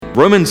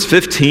Romans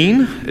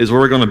 15 is where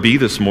we're going to be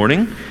this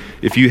morning.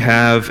 If you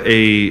have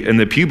in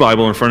the Pew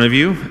Bible in front of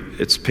you,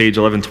 it's page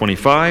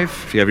 1125.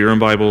 If you have your own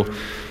Bible,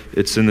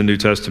 it's in the New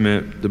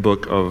Testament, the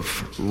book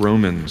of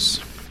Romans.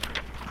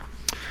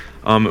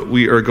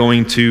 We are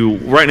going to,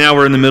 right now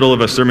we're in the middle of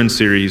a sermon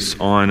series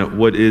on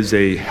what is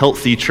a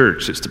healthy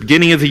church. It's the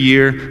beginning of the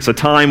year. It's a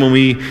time when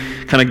we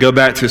kind of go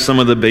back to some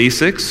of the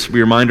basics.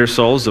 We remind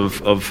ourselves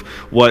of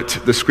what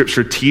the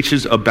Scripture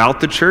teaches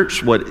about the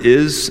church, what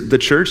is the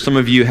church. Some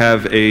of you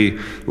have a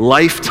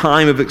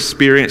lifetime of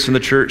experience in the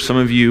church. Some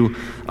of you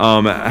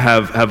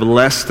have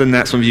less than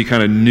that. Some of you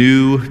kind of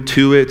new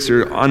to it.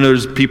 I know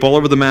there's people all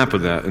over the map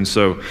of that. And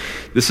so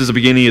this is the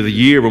beginning of the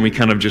year when we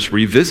kind of just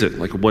revisit,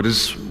 like, what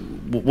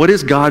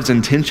is God's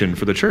intention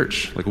for the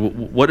church? Like,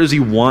 what does he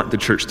want the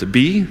church to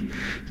be,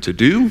 to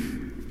do?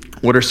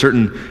 What are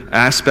certain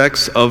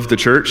aspects of the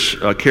church,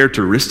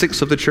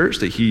 characteristics of the church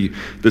that he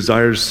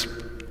desires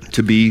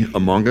to be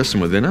among us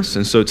and within us?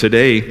 And so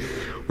today,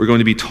 we're going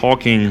to be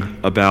talking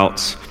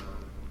about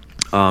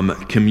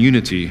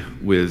community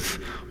with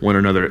one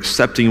another,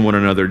 accepting one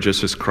another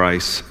just as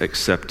Christ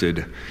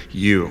accepted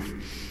you.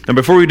 And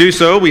before we do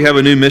so, we have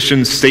a new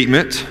mission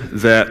statement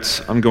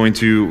that we're going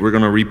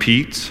to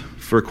repeat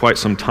for quite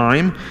some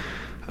time.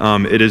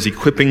 It is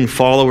equipping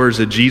followers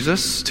of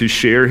Jesus to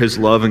share his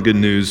love and good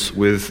news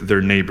with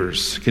their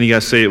neighbors. Can you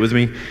guys say it with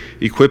me?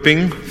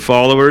 Equipping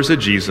followers of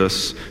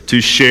Jesus to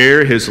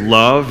share his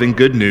love and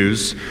good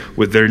news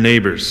with their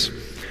neighbors.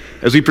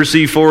 As we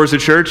proceed forward as a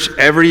church,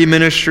 every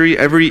ministry,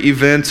 every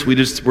event,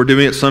 we're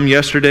doing it some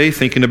yesterday,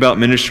 thinking about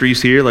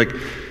ministries here. Like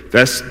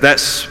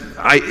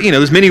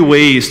there's many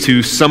ways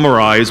to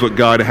summarize what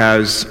God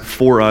has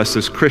for us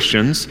as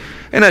Christians.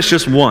 And that's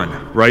just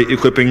one, right?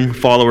 Equipping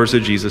followers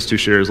of Jesus to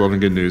share his love and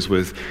good news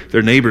with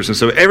their neighbors. And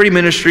so every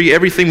ministry,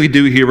 everything we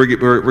do here,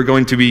 we're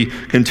going to be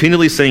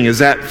continually saying, is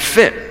that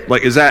fit?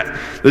 Like, is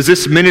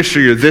this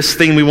ministry or this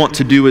thing we want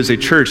to do as a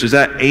church, is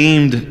that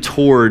aimed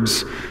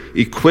towards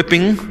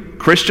equipping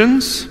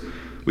Christians?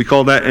 We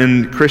call that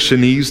in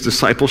Christianese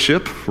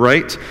discipleship,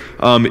 right?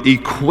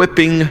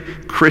 Equipping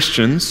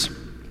Christians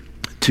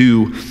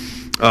to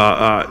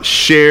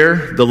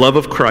share the love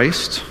of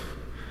Christ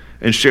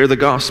and share the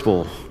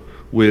gospel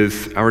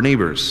with our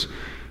neighbors.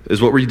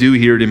 Is what we do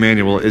here at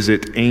Emmanuel, is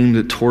it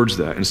aimed towards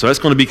that? And so that's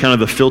going to be kind of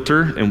the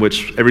filter in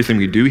which everything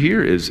we do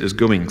here is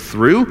going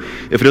through.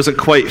 If it doesn't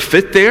quite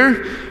fit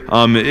there,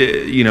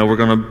 we're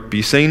going to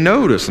be saying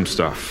no to some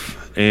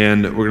stuff.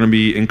 And we're going to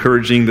be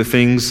encouraging the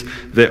things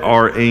that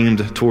are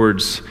aimed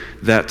towards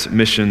that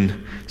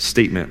mission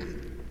statement.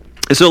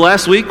 And so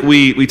last week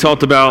we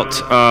talked about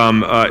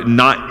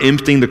not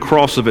emptying the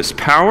cross of its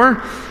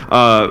power,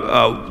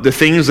 the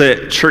things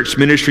that church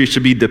ministry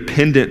should be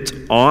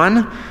depending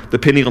on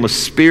the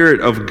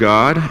Spirit of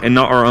God and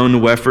not our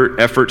own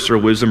efforts or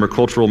wisdom or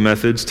cultural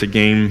methods to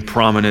gain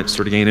prominence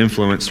or to gain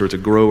influence or to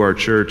grow our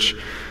church.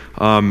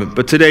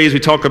 But today, as we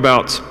talk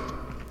about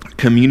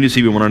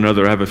community with one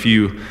another, I have a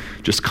few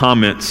just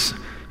comments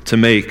to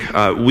make.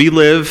 We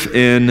live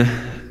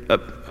in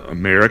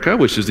America,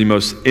 which is the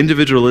most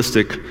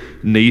individualistic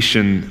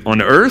nation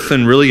on earth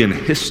and really in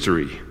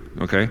history,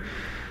 okay?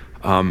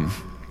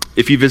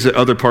 If you visit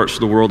other parts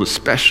of the world,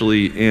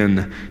 especially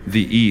in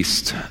the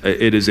East,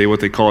 it is what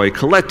they call a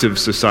collective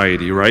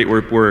society, right?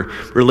 Where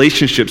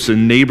relationships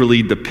and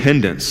neighborly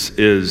dependence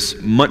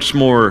is much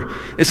more,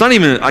 I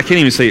can't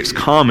even say it's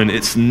common,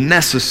 it's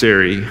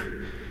necessary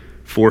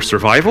for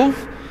survival.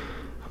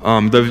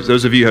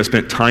 Those of you who have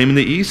spent time in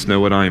the East know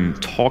what I'm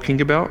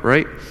talking about,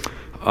 right?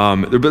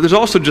 But there's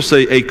also just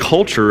a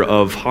culture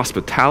of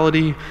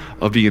hospitality,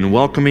 of being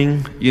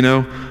welcoming,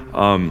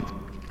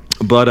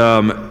 But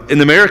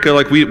in America,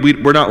 like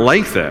we're not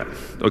like that.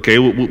 Okay,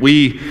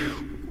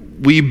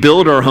 we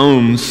build our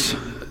homes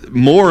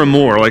more and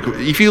more. Like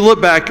if you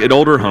look back at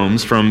older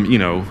homes from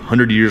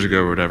 100 years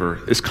ago or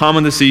whatever, it's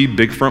common to see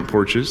big front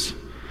porches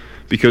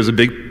because a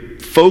big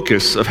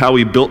focus of how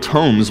we built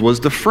homes was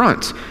the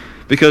front.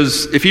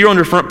 Because if you're on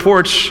your front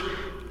porch,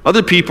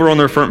 other people are on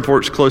their front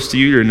porch close to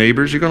you, your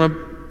neighbors, you're going to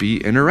be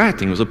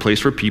interacting. It was a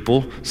place where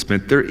people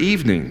spent their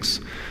evenings.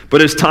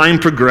 But as time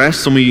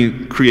progressed and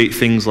we create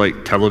things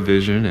like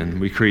television and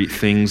we create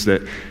things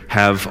that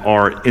have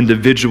our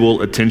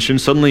individual attention,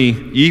 suddenly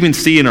you even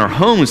see in our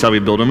homes how we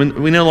build them. And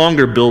we no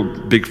longer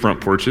build big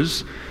front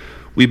porches.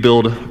 We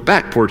build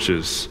back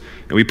porches.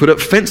 And we put up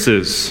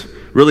fences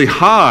really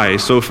high,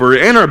 so if we're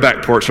in our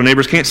back porch, our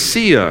neighbors can't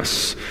see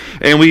us.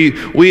 And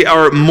we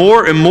are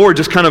more and more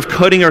just kind of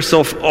cutting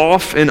ourselves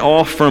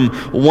off from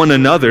one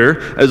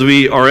another as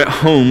we are at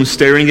home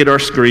staring at our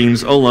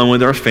screens alone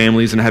with our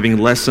families and having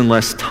less and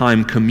less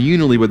time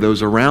communally with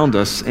those around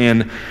us.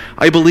 And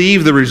I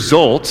believe the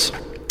result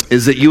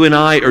is that you and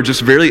I are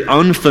just very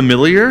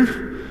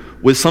unfamiliar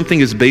with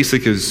something as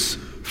basic as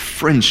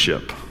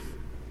friendship.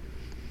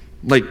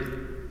 Like,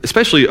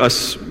 especially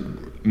us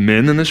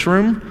men in this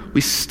room, we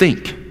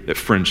stink at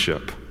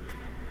friendship.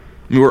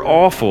 We're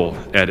awful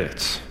at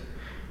it.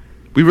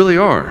 We really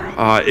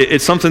are.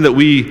 It's something that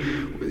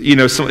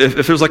So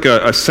if there's like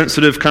a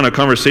sensitive kind of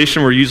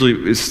conversation where usually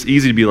it's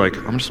easy to be like,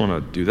 I just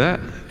want to do that,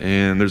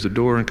 and there's a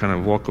door and kind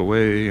of walk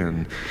away,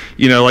 and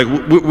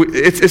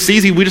it's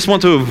easy. We just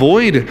want to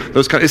avoid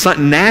those kind. It's not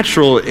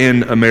natural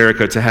in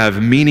America to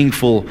have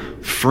meaningful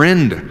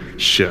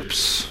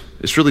friendships.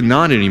 It's really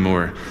not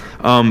anymore.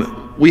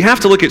 We have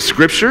to look at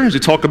Scripture as we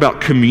talk about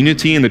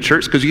community in the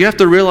church, because you have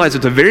to realize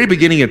at the very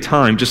beginning of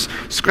time, just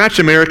scratch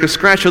America,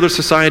 scratch other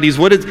societies,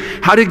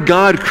 how did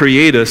God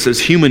create us as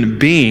human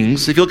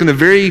beings? If you look in the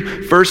very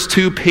first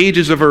 2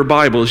 pages of our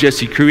Bibles, yes,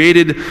 He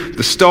created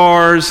the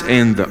stars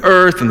and the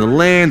earth and the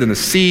land and the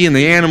sea and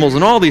the animals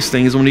and all these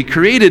things. When He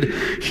created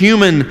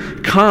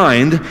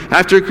humankind,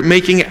 after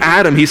making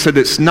Adam, He said,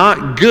 it's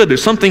not good,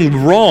 there's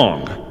something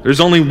wrong. There's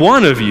only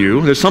one of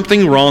you, there's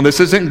something wrong, this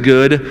isn't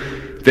good,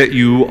 that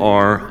you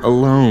are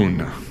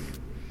alone.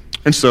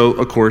 And so,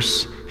 of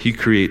course, He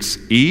creates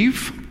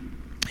Eve.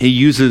 He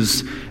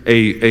uses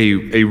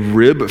a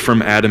rib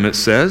from Adam, it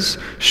says,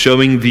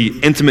 showing the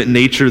intimate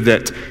nature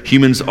that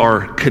humans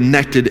are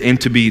connected and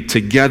to be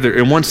together.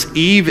 And once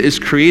Eve is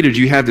created,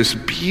 you have this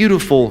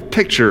beautiful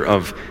picture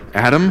of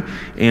Adam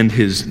and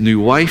his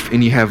new wife,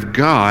 and you have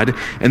God,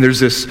 and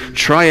there's this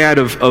triad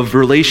of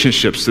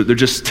relationships that they're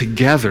just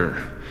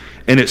together.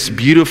 And it's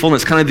beautiful, and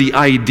it's kind of the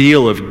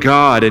ideal of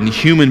God and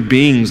human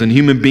beings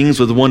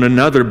with one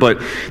another.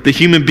 But the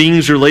human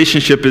beings'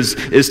 relationship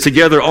is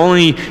together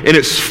only in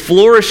its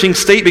flourishing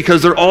state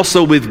because they're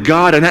also with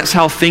God, and that's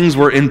how things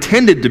were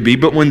intended to be.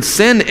 But when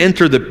sin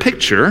entered the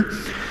picture,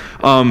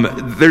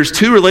 there's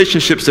 2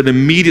 relationships that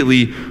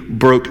immediately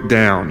broke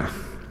down.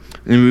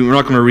 And we're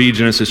not going to read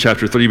Genesis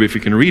chapter 3, but if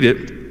you can read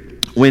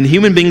it. When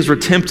human beings were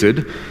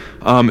tempted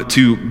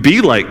to be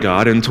like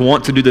God and to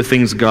want to do the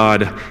things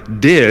God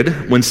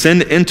did, when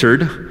sin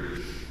entered,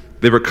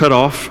 they were cut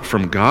off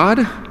from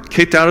God,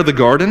 kicked out of the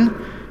garden.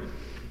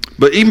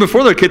 But even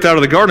before they were kicked out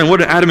of the garden,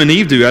 what did Adam and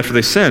Eve do after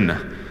they sinned?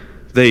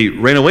 They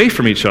ran away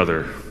from each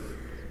other.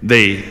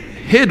 They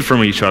hid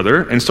from each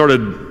other and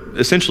started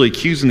essentially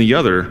accusing the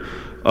other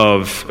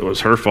of, it was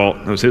her fault,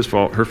 it was his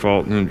fault, her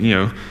fault, and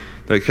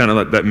that kind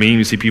of that meme,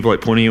 you see people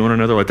like pointing at one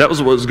another, like that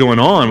was what was going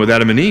on with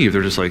Adam and Eve.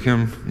 They're just like,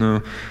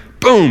 no.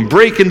 Boom,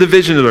 break in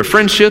division of their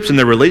friendships and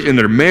in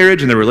their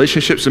marriage and their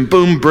relationships, and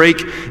boom,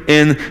 break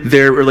in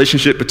their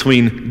relationship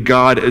between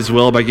God as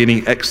well by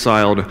getting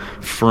exiled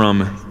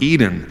from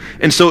Eden.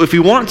 And so if we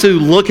want to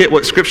look at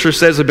what Scripture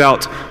says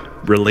about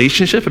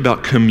relationship,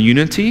 about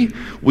community,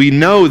 we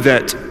know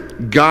that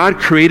God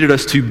created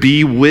us to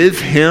be with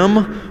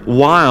Him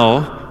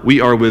while we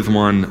are with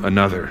one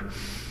another.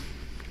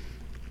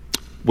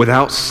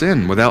 Without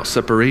sin, without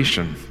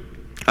separation.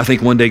 I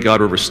think one day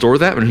God will restore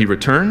that when He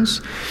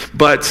returns.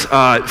 But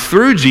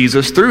through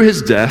Jesus, through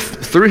His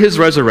death, through His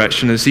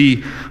resurrection, as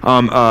we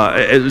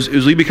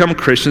become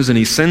Christians and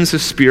He sends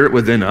His Spirit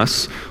within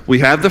us, we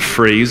have the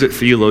phrase that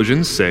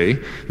theologians say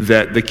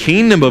that the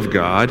kingdom of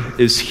God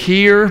is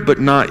here but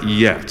not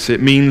yet.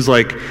 It means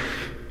like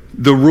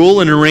the rule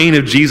and reign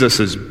of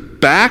Jesus is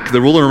back. The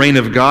rule and reign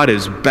of God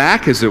is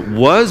back as it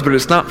was, but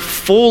it's not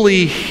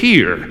fully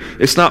here.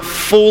 It's not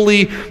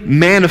fully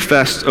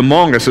manifest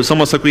among us. It's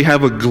almost like we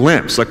have a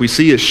glimpse, like we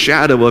see a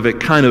shadow of it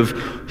kind of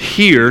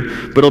here,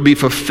 but it'll be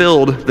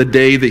fulfilled the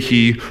day that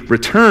He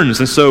returns.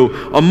 And so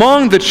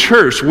among the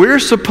church, we're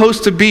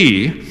supposed to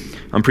be,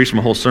 I'm preaching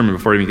my whole sermon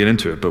before I even get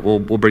into it, but we'll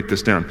break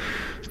this down.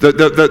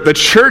 The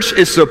church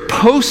is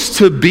supposed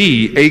to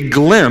be a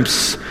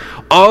glimpse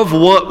of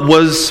what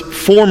was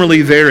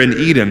formerly there in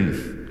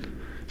Eden.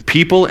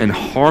 People in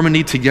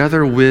harmony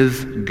together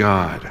with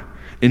God,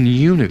 in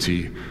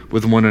unity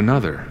with one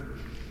another.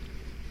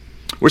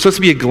 We're supposed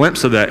to be a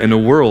glimpse of that in a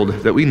world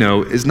that we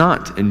know is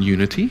not in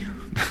unity.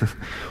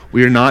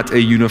 We are not a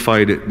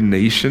unified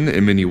nation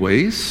in many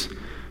ways,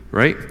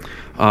 right?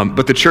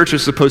 But the church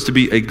is supposed to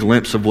be a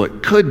glimpse of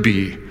what could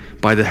be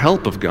by the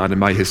help of God and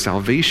by His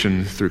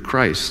salvation through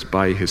Christ,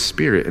 by His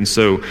Spirit. And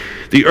so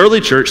the early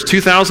church,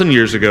 2,000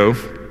 years ago,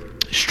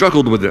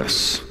 struggled with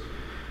this.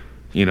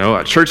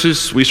 At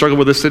churches, we struggle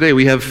with this today.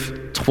 We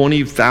have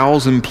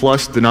 20,000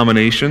 plus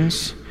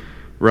denominations,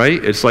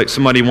 right? It's like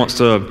somebody wants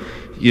to,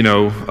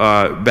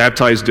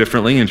 baptize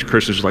differently, and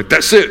Christians are like,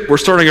 that's it, we're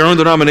starting our own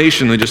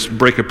denomination. They just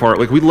break apart.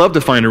 Like, we love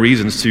to find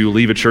reasons to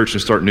leave a church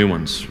and start new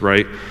ones,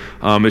 right?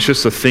 It's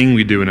just a thing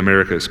we do in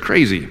America. It's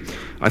crazy.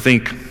 I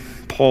think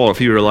Paul, if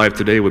he were alive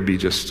today, would be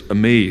just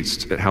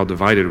amazed at how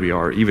divided we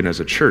are, even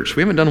as a church.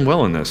 We haven't done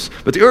well in this.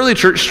 But the early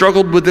church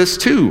struggled with this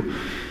too.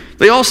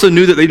 They also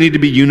knew that they needed to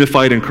be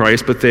unified in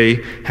Christ, but they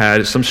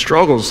had some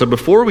struggles. So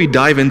before we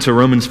dive into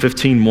Romans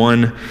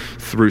 15:1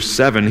 through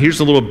 7,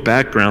 here's a little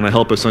background to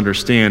help us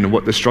understand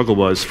what the struggle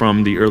was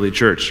from the early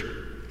church.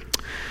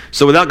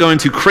 So without going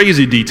into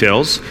crazy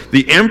details,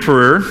 the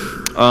emperor,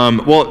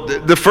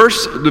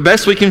 the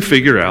best we can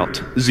figure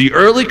out is the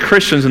early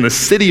Christians in the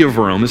city of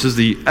Rome, this is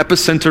the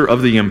epicenter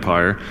of the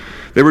empire,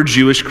 they were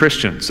Jewish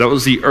Christians. That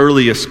was the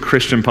earliest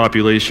Christian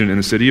population in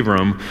the city of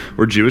Rome,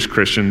 were Jewish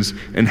Christians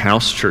in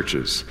house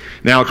churches.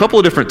 Now, a couple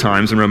of different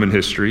times in Roman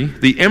history,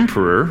 the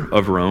emperor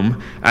of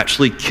Rome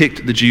actually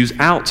kicked the Jews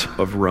out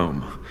of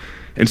Rome.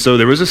 And so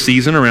there was a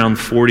season around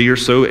 40 or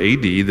so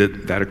AD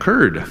that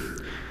occurred.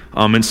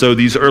 And so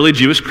these early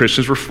Jewish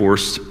Christians were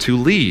forced to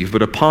leave.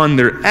 But upon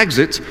their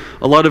exit,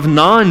 a lot of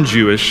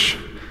non-Jewish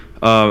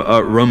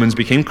Romans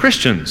became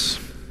Christians.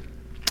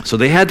 So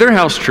they had their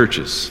house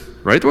churches,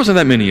 right? There wasn't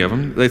that many of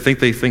them. They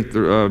think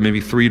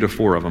maybe 3 to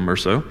 4 of them or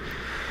so.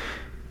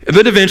 And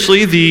then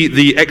eventually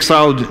the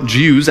exiled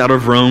Jews out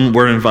of Rome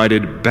were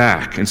invited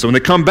back. And so when they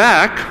come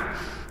back,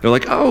 they're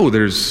like, oh,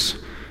 there's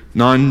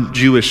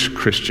non-Jewish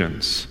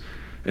Christians.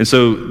 And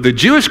so the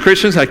Jewish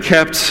Christians had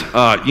kept,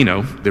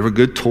 they were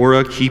good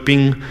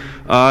Torah-keeping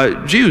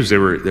Jews. They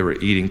were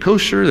eating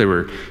kosher. They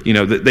were,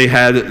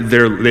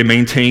 they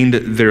maintained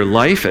their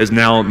life as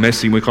now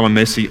we call them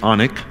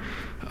Messianic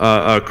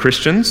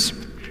Christians,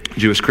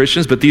 Jewish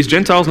Christians. But these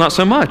Gentiles, not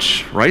so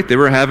much, right? They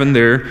were having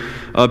their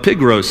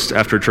pig roast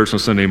after church on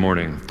Sunday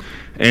morning,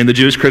 and the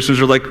Jewish Christians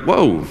are like,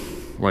 whoa,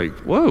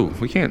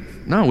 we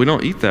can't. No, we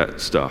don't eat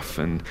that stuff.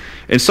 And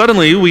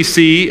suddenly we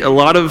see a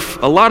lot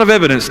of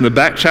evidence in the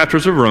back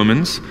chapters of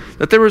Romans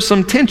that there was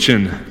some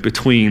tension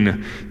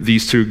between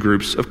these two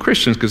groups of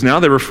Christians, because now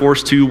they were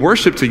forced to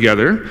worship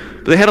together,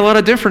 but they had a lot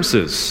of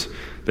differences.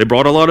 They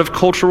brought a lot of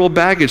cultural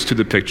baggage to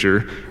the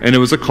picture, and it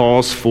was a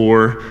cause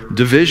for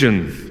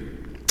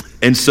division.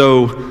 And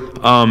so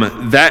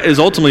that is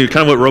ultimately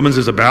kind of what Romans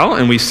is about,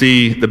 and we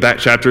see the back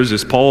chapters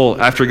is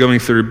Paul, after going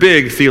through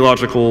big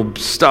theological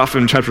stuff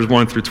in chapters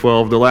 1 through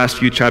 12, the last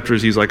few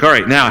chapters, he's like, all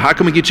right, now, how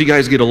can we get you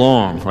guys to get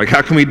along? Like,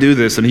 how can we do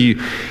this? And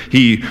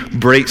he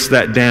breaks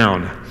that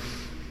down.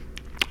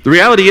 The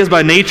reality is,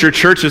 by nature,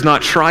 church is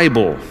not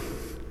tribal.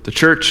 The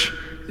church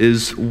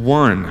is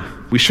one.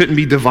 We shouldn't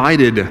be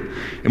divided.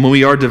 And when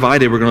we are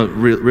divided, we're going to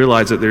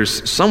realize that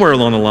there's somewhere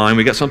along the line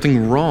we got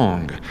something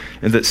wrong,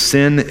 and that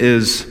sin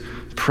is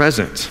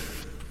present.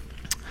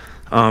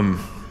 And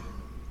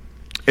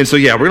so,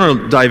 we're going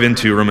to dive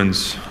into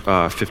Romans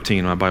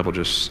 15. My Bible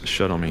just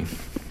shut on me.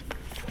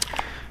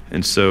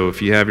 And so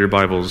if you have your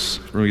Bibles,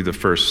 read the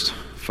first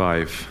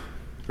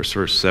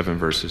 7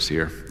 verses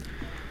here.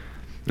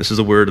 This is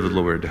the word of the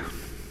Lord.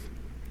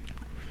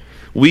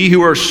 We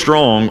who are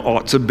strong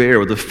ought to bear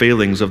with the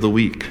failings of the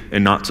weak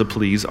and not to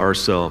please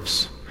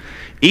ourselves.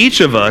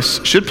 Each of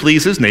us should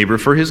please his neighbor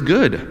for his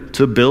good,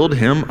 to build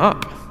him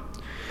up.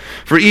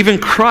 For even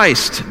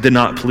Christ did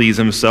not please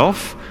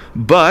himself,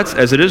 but,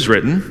 as it is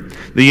written,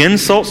 the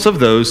insults of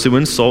those who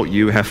insult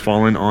you have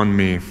fallen on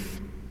me.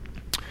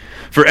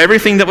 For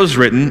everything that was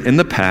written in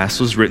the past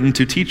was written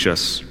to teach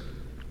us,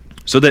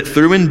 so that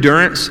through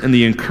endurance and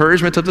the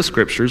encouragement of the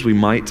Scriptures we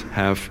might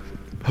have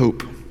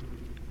hope.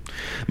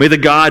 May the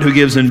God who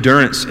gives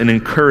endurance and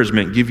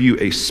encouragement give you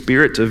a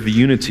spirit of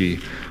unity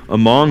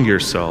among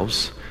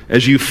yourselves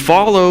as you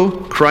follow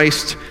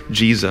Christ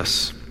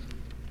Jesus,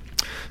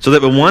 so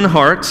that with one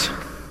heart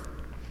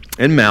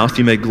and mouth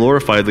you may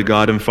glorify the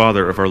God and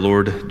Father of our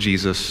Lord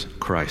Jesus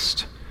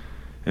Christ.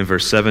 In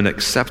verse 7,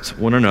 accept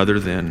one another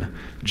then,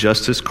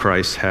 just as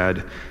Christ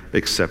had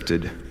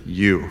accepted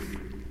you.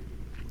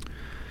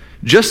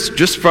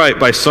 Just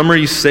by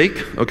summary's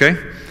sake, okay?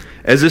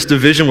 As this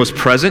division was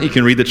present, you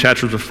can read the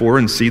chapters before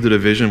and see the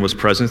division was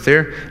present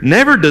there.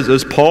 Never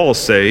does Paul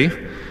say,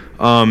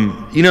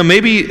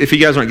 maybe if you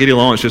guys aren't getting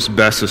along, it's just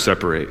best to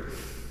separate.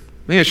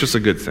 Maybe it's just a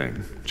good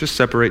thing. Just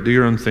separate, do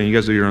your own thing. You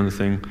guys do your own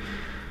thing.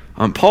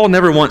 Paul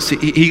never wants,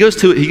 he goes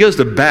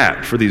to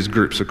bat for these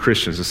groups of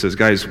Christians and says,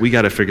 guys, we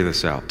got to figure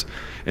this out.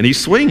 And he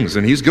swings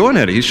and he's going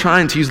at it.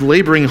 He's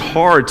laboring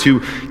hard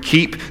to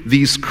keep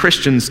these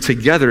Christians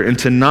together and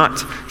to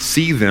not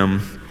see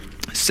them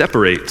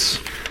separate.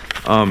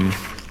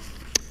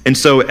 And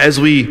so as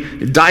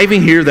we dive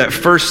in here, that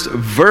first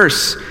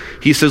verse,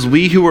 he says,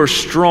 we who are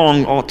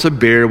strong ought to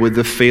bear with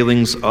the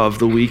failings of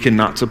the weak and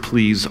not to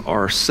please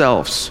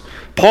ourselves.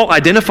 Paul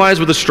identifies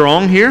with the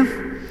strong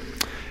here.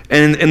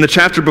 And in the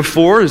chapter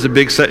before, there's a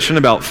big section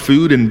about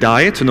food and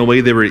diet and the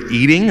way they were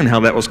eating and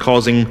how that was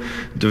causing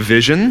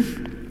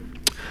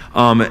division.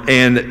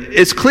 And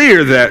it's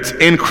clear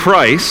that in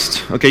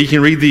Christ, okay, you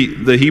can read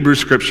the Hebrew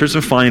scriptures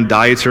and find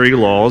dietary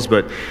laws,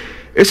 but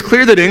it's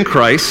clear that in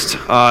Christ,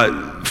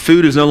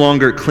 food is no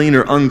longer clean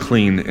or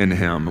unclean in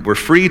him. We're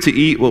free to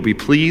eat what we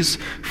please,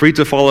 free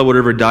to follow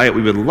whatever diet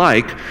we would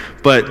like,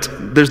 but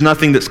there's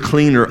nothing that's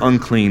clean or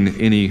unclean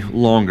any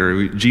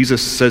longer.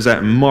 Jesus says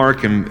that in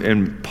Mark,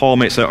 and Paul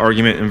makes that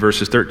argument in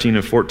verses 13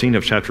 and 14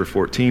 of chapter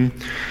 14.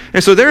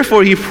 And so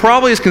therefore, he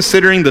probably is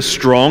considering the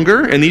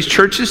stronger in these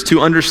churches to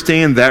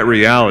understand that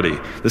reality.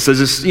 That says,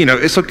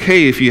 it's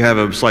okay if you have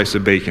a slice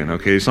of bacon,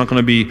 okay? It's not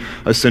going to be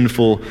a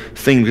sinful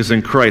thing because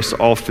in Christ,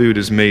 all food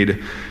is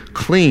made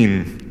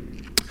clean.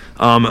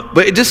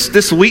 But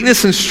this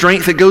weakness and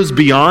strength that goes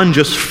beyond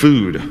just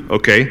food,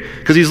 okay?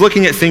 Because he's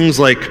looking at things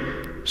like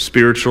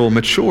spiritual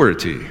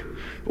maturity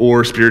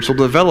or spiritual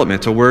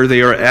development or where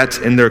they are at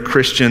in their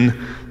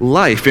Christian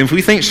life. And if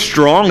we think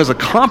strong is a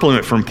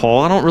compliment from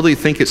Paul, I don't really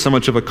think it's so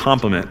much of a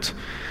compliment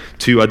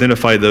to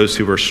identify those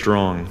who are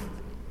strong.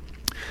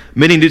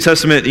 Many New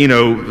Testament,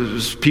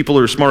 people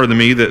who are smarter than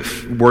me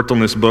that worked on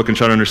this book and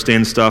try to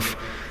understand stuff,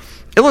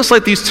 it looks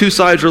like these two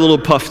sides are a little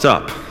puffed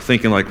up,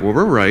 thinking like, well,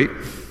 we're right.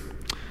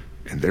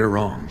 and they're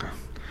wrong.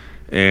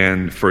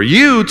 And for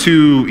you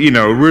to,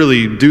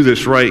 really do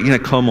this right, you got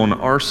to come on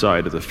our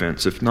side of the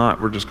fence. If not,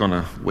 we're just going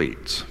to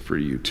wait for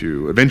you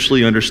to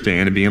eventually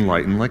understand and be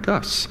enlightened like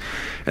us.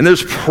 And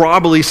there's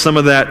probably some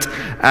of that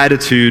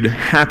attitude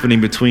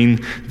happening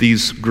between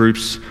these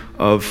groups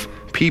of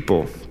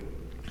people.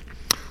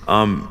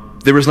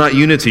 There was not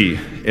unity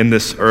in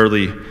this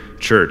early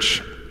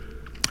church.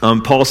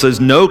 Paul says,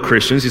 no,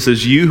 Christians. He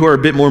says, you who are a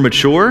bit more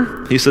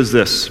mature, he says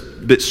this,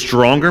 a bit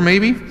stronger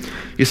maybe.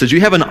 He says,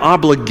 you have an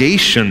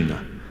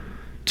obligation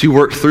to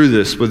work through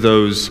this with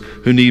those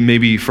who need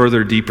maybe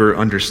further, deeper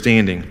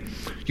understanding.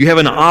 You have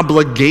an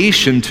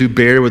obligation to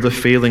bear with the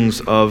failings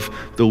of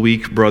the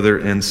weak brother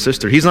and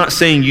sister. He's not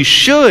saying you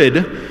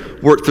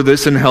should work through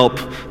this and help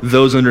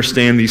those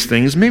understand these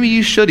things. Maybe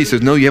you should. He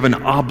says, no, you have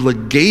an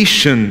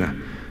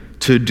obligation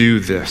to do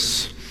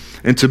this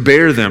and to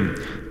bear them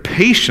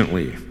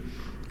patiently,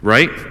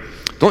 right?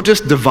 Don't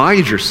just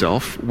divide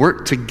yourself.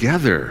 Work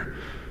together.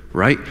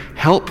 Right?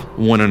 Help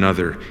one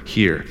another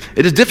here.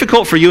 It is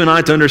difficult for you and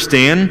I to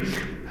understand.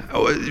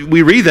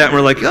 We read that and we're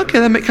like, okay,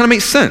 that kind of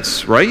makes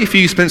sense, right? If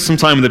you spend some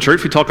time in the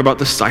church, we talk about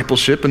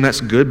discipleship and that's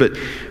good, but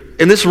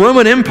in this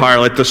Roman Empire,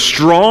 like the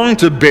strong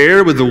to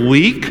bear with the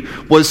weak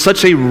was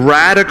such a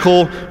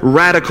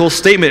radical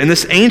statement. In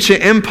this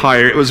ancient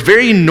empire, it was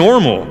very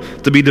normal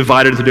to be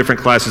divided into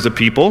different classes of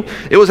people.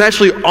 It was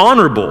actually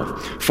honorable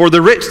for the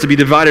rich to be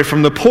divided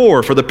from the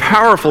poor, for the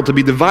powerful to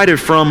be divided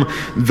from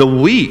the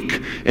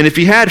weak. And if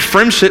you had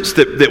friendships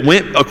that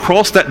went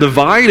across that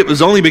divide, it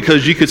was only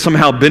because you could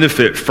somehow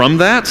benefit from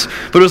that.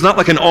 But it was not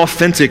like an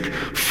authentic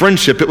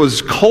friendship. It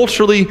was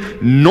culturally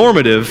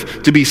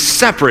normative to be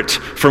separate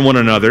from one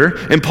another.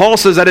 And Paul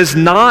says that is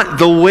not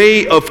the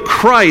way of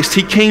Christ.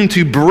 He came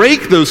to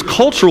break those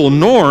cultural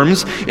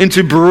norms and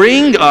to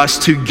bring us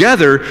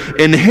together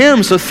in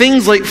Him. So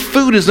things like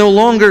food is no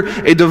longer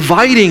a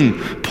dividing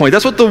point.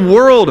 That's what the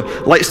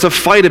world likes to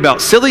fight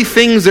about. Silly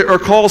things that are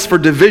cause for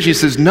division. He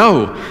says,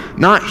 no,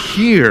 not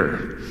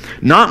here.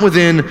 Not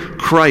within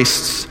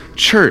Christ's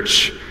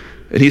church.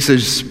 And he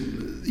says,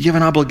 you have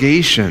an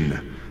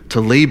obligation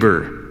to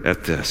labor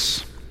at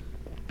this.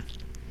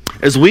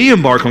 As we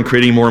embark on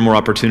creating more and more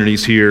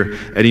opportunities here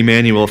at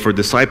Emmanuel for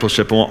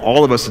discipleship, I want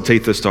all of us to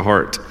take this to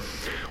heart.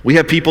 We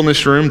have people in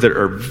this room that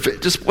are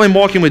just been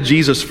walking with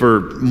Jesus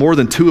for more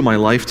than 2 of my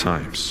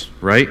lifetimes,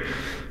 right?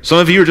 Some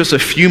of you are just a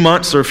few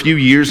months or a few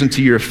years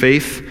into your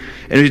faith.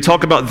 And if you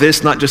talk about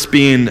this not just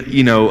being,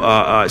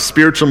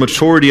 spiritual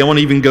maturity, I want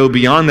to even go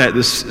beyond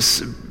that.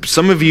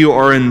 Some of you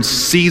are in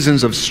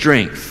seasons of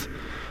strength.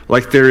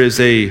 Like there is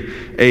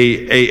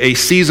a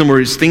season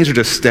where things are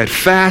just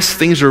steadfast,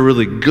 things are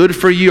really good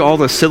for you, all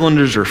the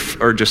cylinders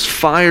are just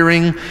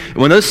firing. And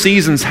when those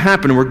seasons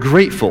happen, we're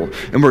grateful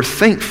and we're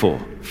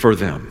thankful for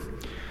them.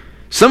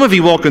 Some of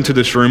you walk into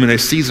this room in a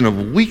season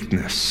of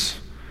weakness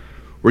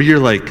where you're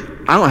like,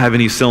 I don't have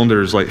any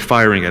cylinders like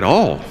firing at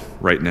all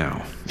right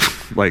now.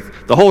 Like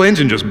the whole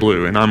engine just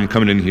blew and I'm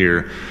coming in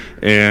here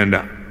and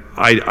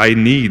I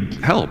need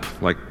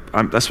help. Like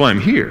that's why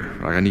I'm here.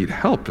 Like, I need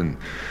help. And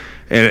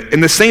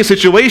in the same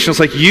situation, it's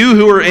like you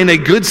who are in a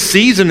good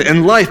season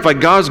in life by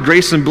God's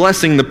grace and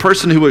blessing, the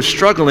person who is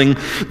struggling,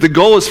 the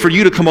goal is for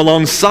you to come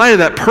alongside of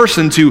that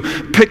person to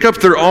pick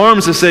up their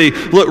arms and say,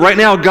 look, right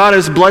now God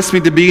has blessed me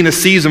to be in a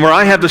season where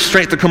I have the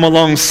strength to come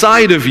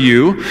alongside of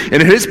you,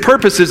 and His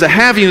purpose is to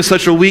have you in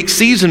such a weak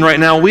season right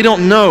now. We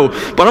don't know,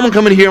 but I'm going to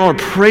come in here, I want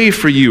to pray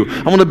for you.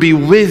 I want to be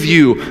with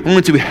you. I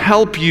want to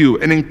help you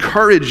and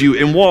encourage you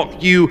and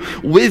walk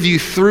with you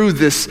through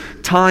this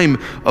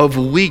time of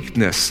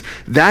weakness.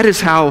 That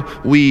is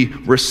how we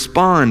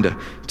respond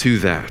to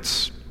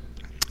that.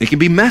 It can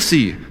be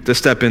messy to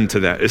step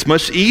into that. It's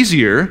much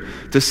easier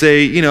to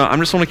say, I'm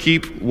just going to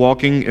keep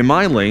walking in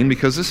my lane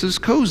because this is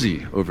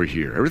cozy over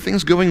here.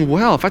 Everything's going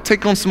well. If I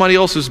take on somebody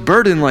else's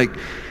burden,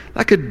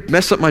 that could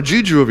mess up my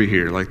juju over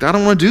here. I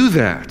don't want to do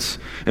that.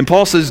 And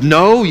Paul says,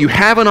 no, you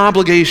have an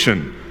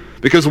obligation.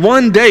 Because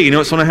one day, you know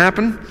what's going to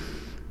happen?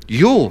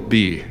 You'll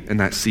be in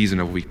that season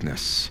of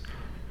weakness.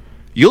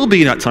 You'll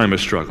be in that time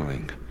of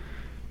struggling.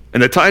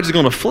 And the tides are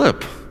going to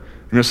flip.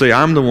 And they'll say,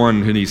 I'm the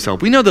one who needs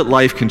help. We know that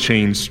life can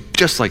change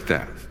just like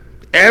that.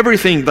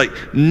 Everything,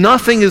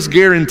 nothing is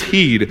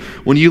guaranteed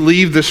when you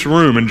leave this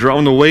room and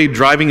on the way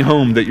driving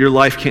home that your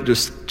life can't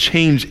just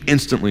change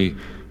instantly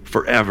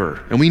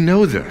forever. And we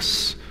know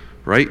this,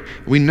 right?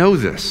 We know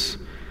this.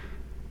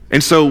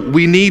 And so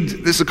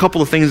there's a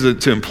couple of things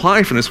to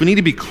imply from this. We need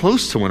to be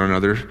close to one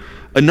another,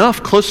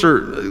 close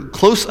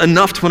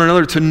enough to one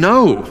another to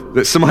know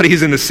that somebody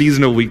is in a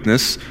season of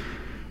weakness,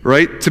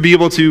 right? To be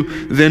able to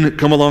then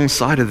come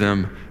alongside of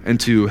them and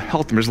to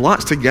help them. There's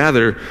lots to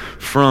gather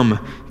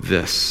from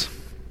this.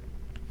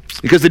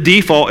 Because the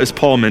default, as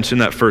Paul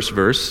mentioned, that first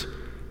verse,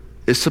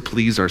 is to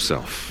please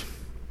ourselves.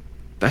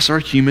 That's our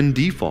human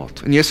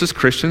default. And yes, as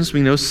Christians,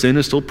 we know sin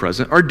is still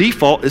present. Our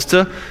default is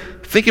to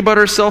think about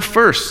ourselves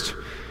first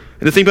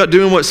and to think about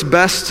doing what's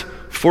best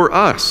for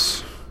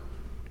us,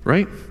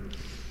 right?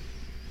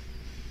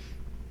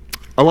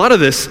 A lot of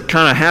this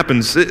kind of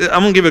happens.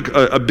 I'm going to give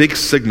a big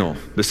signal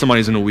that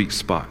somebody's in a weak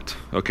spot,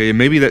 okay? And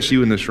maybe that's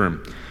you in this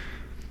room.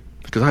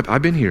 Because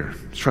I've been here,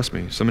 trust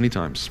me, so many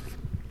times.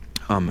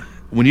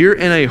 When you're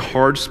in a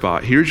hard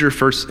spot, here's your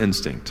first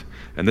instinct.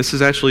 And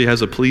this actually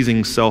has a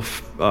pleasing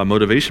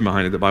self-motivation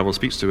behind it. The Bible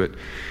speaks to it.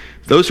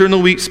 Those who are in the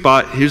weak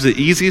spot, here's the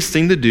easiest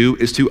thing to do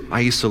is to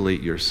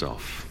isolate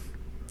yourself.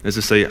 Is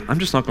to say, I'm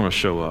just not going to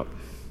show up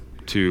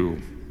to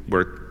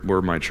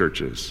where my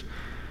church is.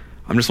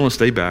 I'm just going to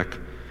stay back.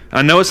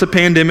 I know it's a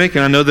pandemic,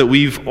 and I know that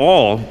we've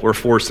all were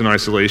forced in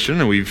isolation,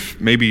 and we've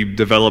maybe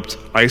developed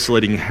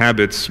isolating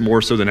habits more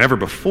so than ever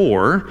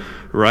before,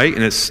 right?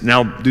 And it's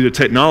now, due to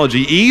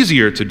technology,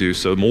 easier to do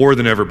so more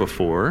than ever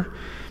before.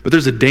 But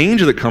there's a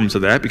danger that comes to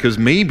that because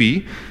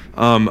maybe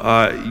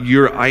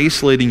you're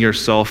isolating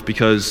yourself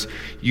because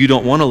you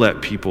don't want to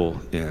let people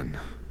in,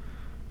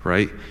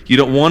 right? You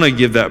don't want to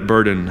give that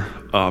burden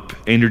up,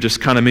 and you're just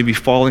kind of maybe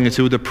falling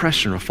into a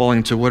depression or falling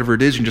into whatever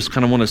it is. You just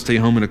kind of want to stay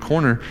home in a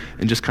corner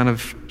and just kind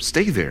of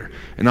stay there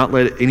and not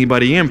let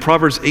anybody in.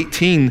 Proverbs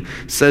 18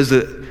 says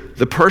that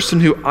the person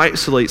who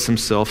isolates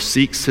himself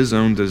seeks his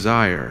own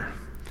desire.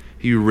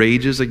 He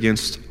rages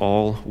against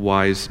all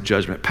wise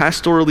judgment.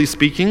 Pastorally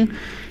speaking,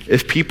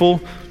 if people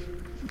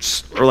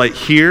are like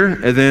here,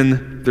 and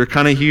then they're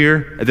kind of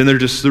here, and then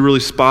they're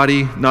really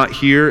spotty, not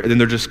here, and then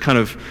they're just kind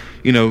of,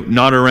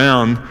 not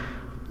around,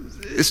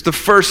 it's the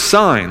first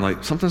sign,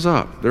 like something's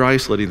up. They're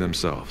isolating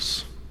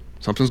themselves.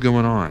 Something's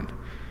going on.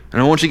 And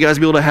I want you guys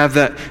to be able to have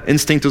that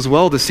instinct as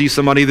well, to see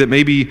somebody that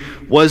maybe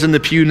was in the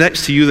pew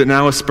next to you that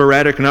now is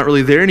sporadic and not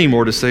really there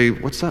anymore, to say,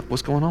 what's up?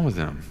 What's going on with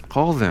them?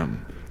 Call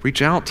them.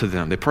 Reach out to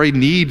them. They probably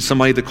need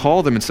somebody to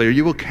call them and say, are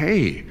you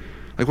okay?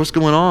 Like, what's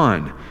going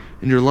on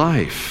in your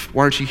life?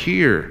 Why aren't you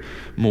here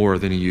more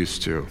than you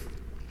used to?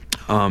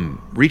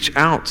 Reach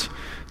out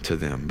to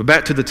them. But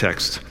back to the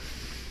text.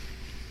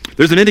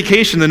 There's an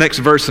indication in the next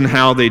verse in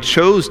how they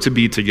chose to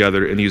be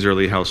together in these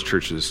early house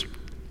churches.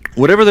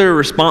 Whatever their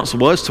response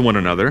was to one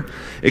another,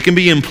 it can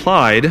be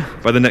implied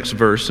by the next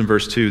verse, in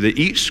verse 2, that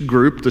each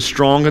group, the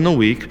strong and the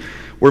weak,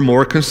 were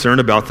more concerned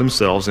about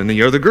themselves than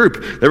the other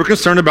group. They were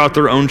concerned about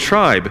their own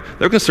tribe.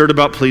 They were concerned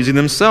about pleasing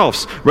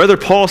themselves. Rather,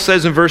 Paul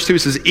says in verse 2, he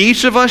says,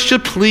 each of us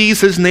should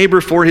please his neighbor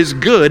for his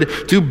good,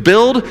 to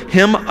build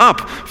him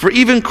up. For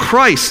even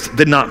Christ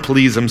did not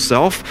please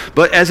himself,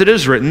 but as it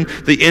is written,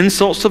 the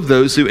insults of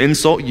those who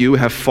insult you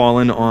have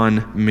fallen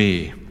on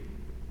me.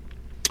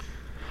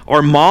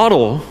 Our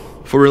model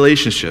for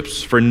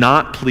relationships, for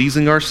not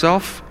pleasing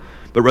ourselves,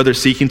 but rather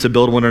seeking to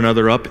build one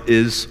another up,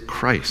 is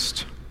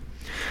Christ.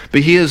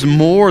 But he is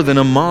more than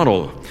a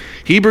model.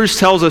 Hebrews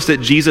tells us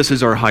that Jesus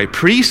is our high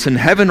priest. In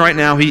heaven right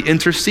now, he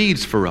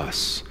intercedes for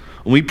us.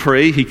 When we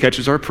pray, he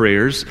catches our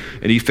prayers,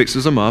 and he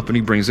fixes them up, and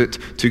he brings it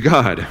to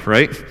God,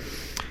 right?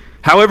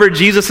 However,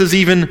 Jesus is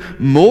even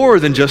more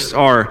than just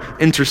our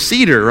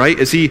interceder, right?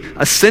 As he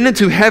ascended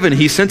to heaven,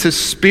 he sent his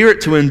Spirit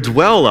to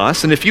indwell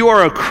us. And if you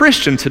are a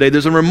Christian today,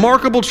 there's a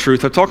remarkable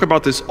truth. I talk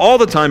about this all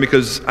the time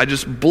because it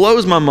just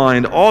blows my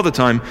mind all the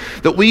time,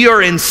 that we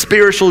are in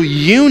spiritual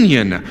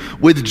union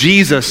with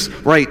Jesus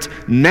right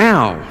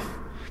now.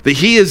 That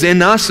he is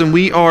in us and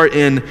we are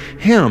in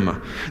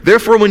him.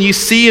 Therefore, when you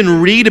see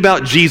and read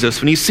about Jesus,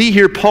 when you see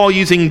here Paul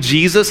using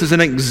Jesus as an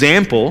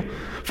example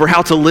for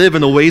how to live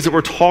in the ways that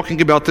we're talking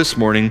about this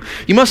morning,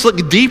 you must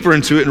look deeper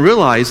into it and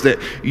realize that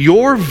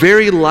your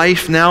very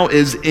life now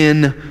is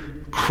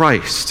in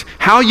Christ.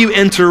 How you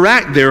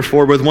interact,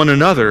 therefore, with one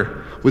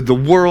another, with the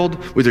world,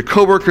 with your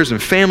coworkers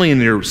and family and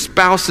your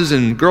spouses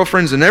and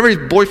girlfriends and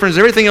boyfriends,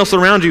 everything else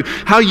around you,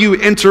 how you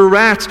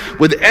interact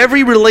with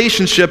every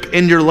relationship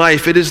in your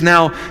life, it is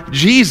now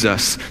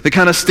Jesus that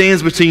kind of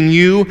stands between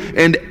you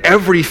and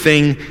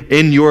everything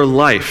in your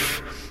life.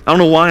 I don't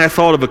know why I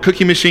thought of a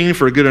cookie machine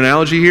for a good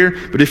analogy here,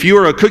 but if you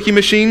were a cookie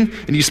machine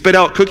and you spit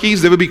out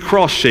cookies, they would be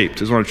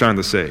cross-shaped, is what I'm trying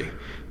to say.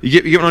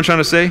 You get what I'm trying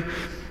to say?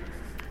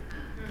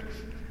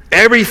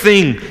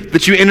 Everything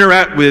that you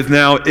interact with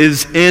now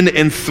is in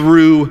and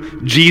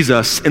through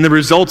Jesus, and the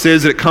result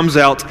is that it comes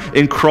out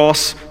in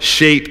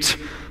cross-shaped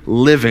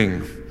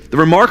living. The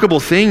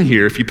remarkable thing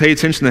here, if you pay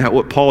attention to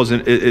what Paul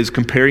is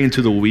comparing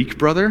to the weak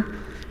brother,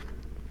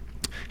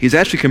 he's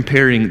actually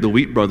comparing the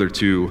weak brother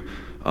to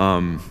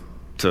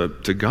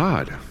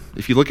God.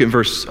 If you look at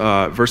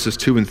verses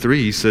 2 and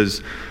 3, he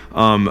says,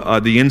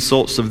 the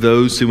insults of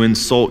those who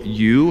insult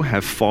you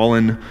have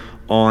fallen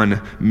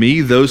on me.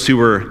 Those who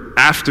were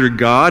after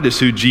God is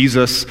who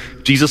Jesus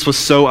was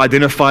so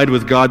identified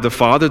with God the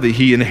Father that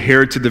he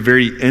inherited the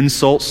very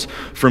insults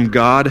from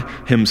God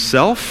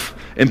himself.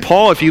 And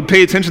Paul, if you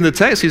pay attention to the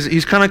text,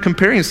 he's kind of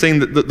comparing,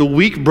 saying that the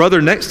weak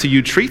brother next to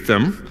you, treat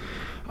them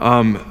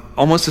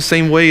almost the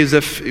same way as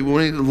if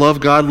love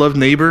God, love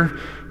neighbor.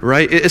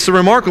 Right? It's a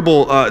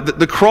remarkable,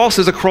 the cross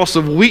is a cross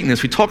of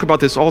weakness. We talk about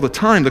this all the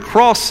time. The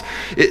cross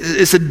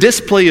is a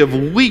display of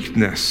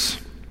weakness.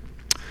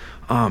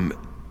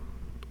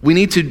 We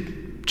need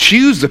to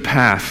choose the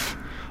path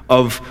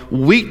of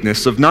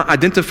weakness, of not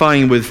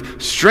identifying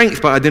with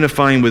strength, but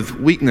identifying with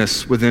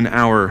weakness within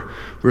our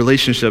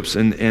relationships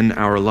and in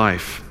our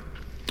life.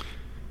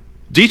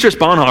 Dietrich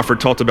Bonhoeffer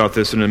talked about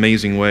this in an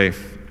amazing way.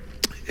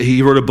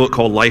 He wrote a book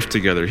called Life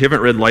Together. If you haven't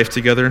read Life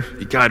Together,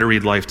 you got to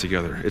read Life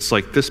Together. It's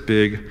like this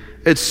big.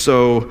 It's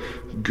so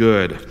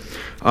good.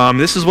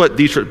 This is what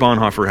Dietrich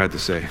Bonhoeffer had to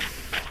say.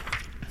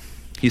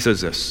 He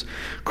says this: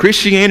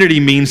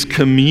 Christianity means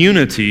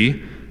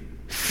community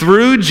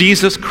through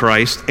Jesus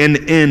Christ and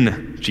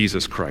in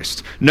Jesus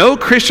Christ. No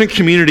Christian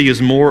community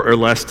is more or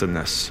less than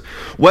this.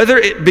 Whether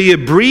it be a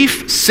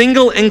brief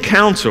single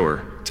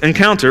encounter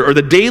or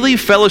the daily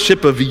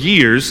fellowship of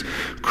years,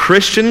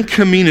 Christian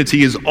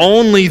community is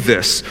only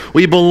this: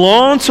 we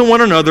belong to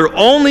one another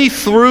only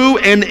through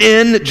and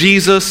in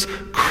Jesus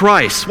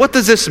Christ. What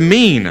does this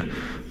mean?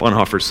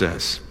 Bonhoeffer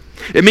says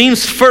it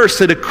means first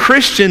that a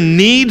Christian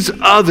needs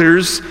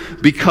others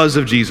because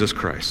of Jesus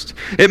Christ.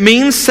 It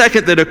means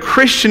second that a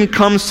Christian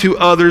comes to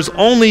others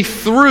only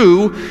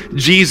through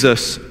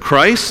Jesus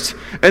Christ.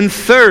 And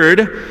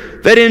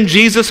third, that in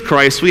Jesus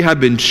Christ we have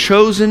been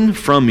chosen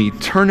from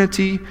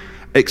eternity,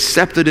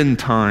 accepted in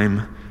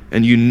time,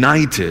 and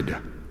united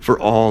for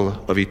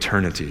all of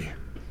eternity.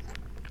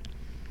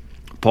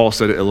 Paul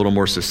said it a little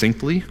more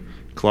succinctly.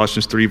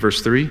 Colossians 3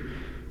 verse 3,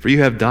 for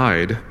you have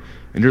died,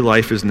 and your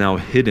life is now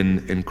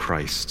hidden in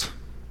Christ,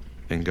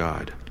 in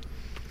God.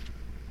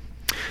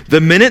 The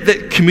minute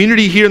that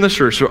community here in the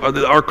church,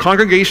 our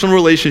congregational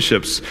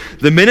relationships,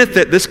 the minute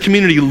that this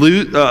community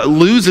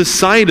loses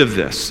sight of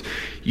this,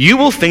 you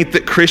will think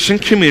that Christian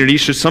community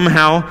should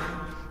somehow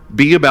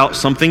be about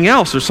something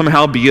else, or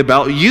somehow be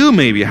about you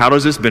maybe. How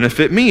does this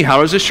benefit me?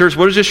 What is this church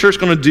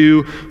going to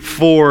do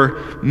for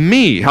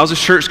me? How's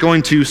this church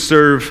going to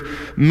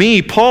serve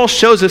me? Paul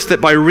shows us that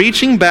by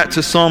reaching back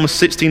to Psalm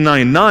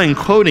 69:9,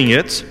 quoting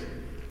it,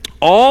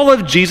 all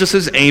of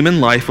Jesus' aim in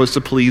life was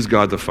to please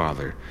God the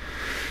Father.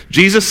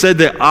 Jesus said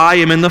that I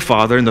am in the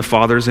Father and the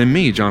Father is in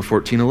me, John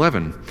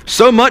 14:11.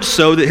 So much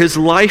so that his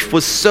life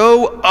was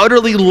so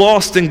utterly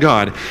lost in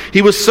God.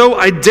 He was so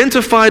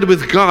identified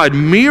with God,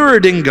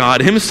 mirrored in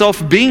God,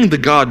 himself being the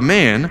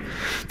God-man,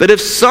 that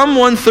if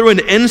someone threw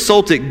an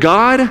insult at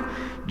God,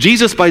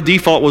 Jesus by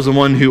default was the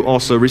one who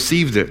also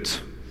received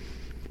it.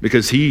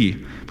 Because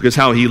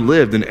how he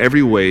lived in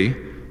every way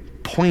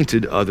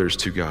pointed others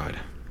to God.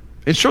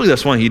 And surely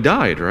that's why he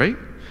died, right?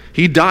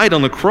 He died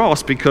on the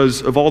cross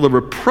because of all the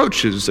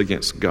reproaches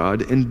against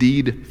God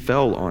indeed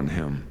fell on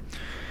him.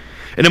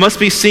 And it must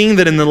be seen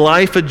that in the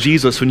life of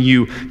Jesus, when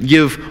you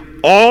give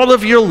all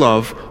of your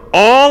love,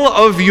 all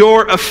of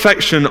your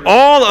affection,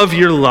 all of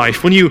your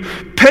life, when you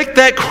pick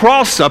that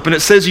cross up and it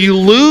says you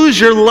lose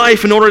your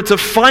life in order to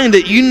find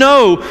it, you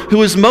know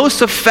who is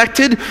most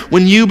affected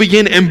when you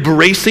begin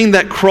embracing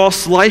that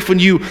cross life, when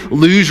you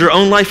lose your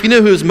own life. You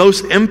know who is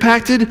most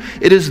impacted?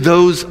 It is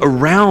those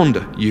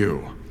around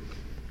you.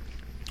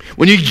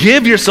 When you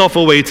give yourself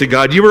away to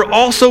God, you are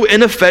also,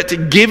 in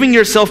effect, giving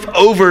yourself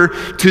over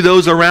to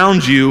those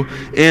around you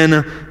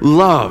in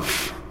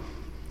love.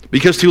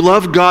 Because to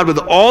love God with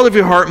all of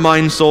your heart,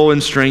 mind, soul,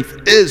 and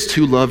strength is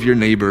to love your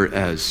neighbor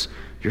as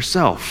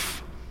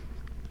yourself.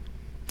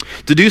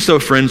 To do so,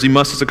 friends, we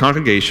must, as a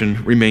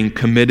congregation, remain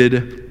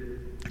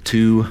committed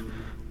to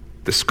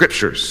the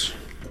Scriptures.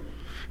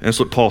 And that's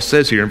what Paul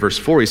says here in verse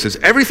 4. He says,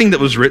 everything that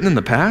was written in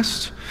the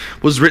past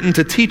was written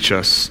to teach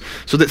us,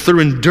 so that through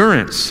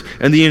endurance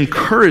and the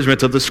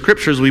encouragement of the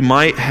Scriptures we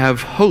might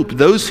have hope.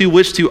 Those who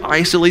wish to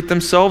isolate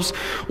themselves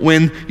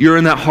when you're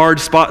in that hard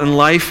spot in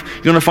life,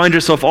 you're going to find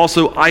yourself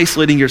also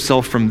isolating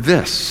yourself from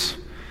this.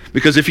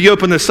 Because if you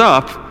open this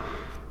up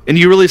and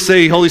you really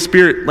say, Holy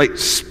Spirit,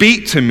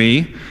 speak to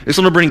me, it's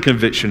going to bring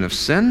conviction of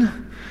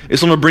sin.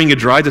 It's going to bring a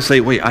drive to say,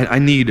 wait, I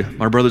need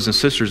my brothers and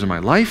sisters in my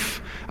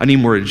life. I need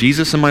more of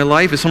Jesus in my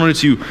life. It's something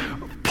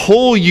to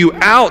pull you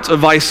out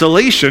of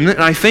isolation,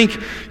 and I think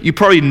you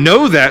probably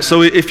know that.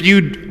 So if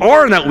you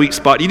are in that weak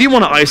spot, you do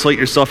want to isolate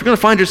yourself, you're going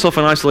to find yourself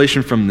in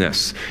isolation from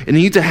this. And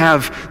you need to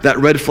have that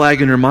red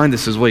flag in your mind that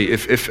says, wait,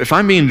 if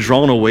I'm being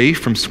drawn away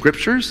from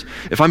Scriptures,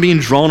 if I'm being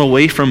drawn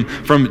away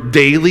from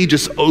daily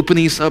just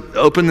opening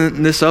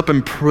this up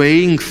and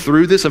praying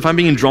through this, if I'm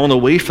being drawn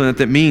away from it,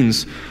 that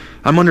means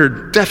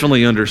I'm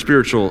definitely under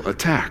spiritual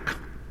attack.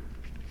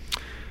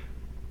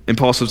 And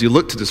Paul says you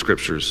look to the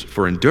Scriptures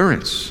for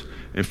endurance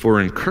and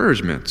for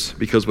encouragement,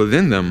 because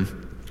within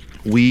them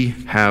we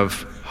have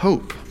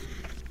hope.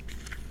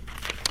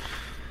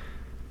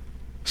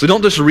 So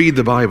don't just read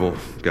the Bible,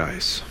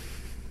 guys.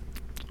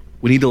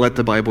 We need to let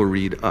the Bible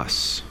read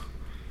us.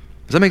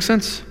 Does that make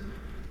sense?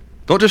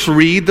 Don't just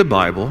read the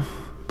Bible,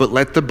 but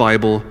let the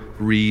Bible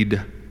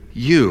read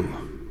you.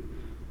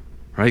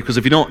 Right? Because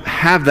if you don't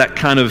have that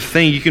kind of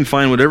thing, you can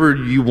find whatever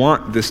you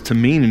want this to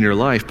mean in your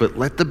life, but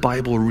let the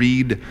Bible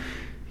read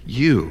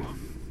you.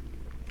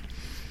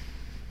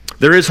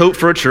 There is hope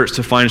for a church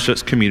to find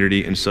such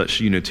community and such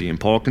unity. And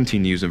Paul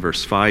continues in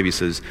verse 5. He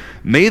says,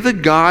 may the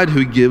God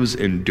who gives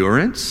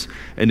endurance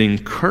and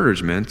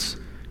encouragement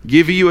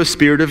give you a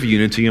spirit of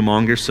unity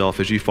among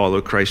yourself as you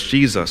follow Christ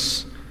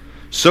Jesus,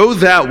 so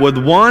that with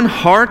one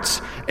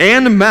heart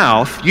and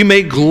mouth you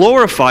may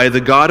glorify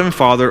the God and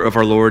Father of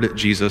our Lord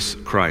Jesus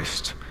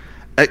Christ.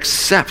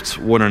 Accept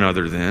one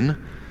another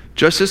then,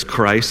 just as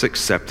Christ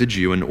accepted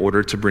you in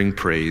order to bring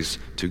praise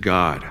to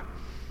God.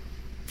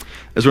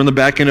 As we're on the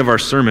back end of our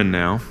sermon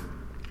now,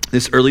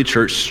 this early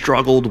church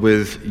struggled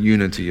with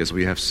unity, as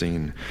we have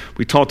seen.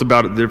 We talked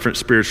about the different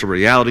spiritual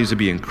realities of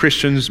being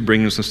Christians,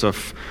 bringing some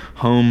stuff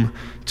home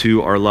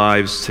to our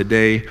lives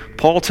today.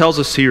 Paul tells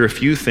us here a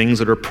few things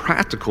that are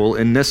practical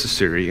and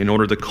necessary in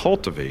order to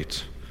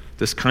cultivate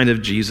this kind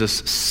of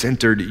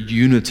Jesus-centered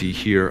unity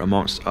here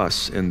amongst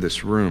us in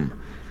this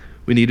room.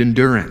 We need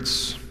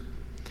endurance.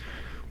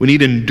 We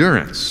need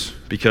endurance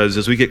because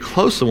as we get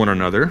close to one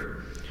another,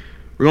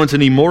 we're going to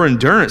need more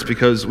endurance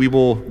because we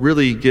will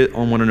really get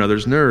on one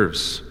another's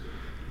nerves.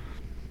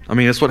 I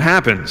mean, that's what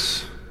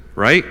happens,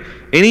 right?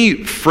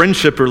 Any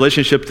friendship or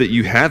relationship that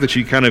you have that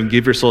you kind of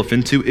give yourself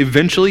into,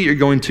 eventually you're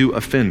going to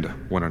offend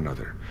one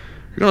another.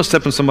 You're going to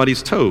step on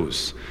somebody's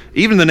toes.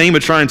 Even in the name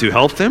of trying to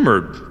help them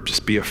or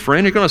just be a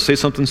friend, you're going to say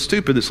something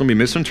stupid that's going to be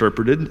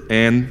misinterpreted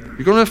and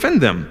you're going to offend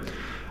them.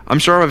 I'm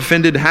sure I've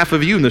offended half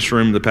of you in this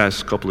room the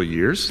past couple of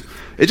years.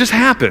 It just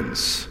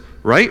happens,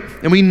 right?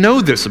 And we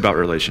know this about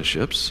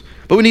relationships.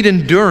 But we need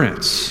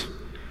endurance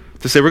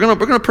to say we're going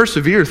to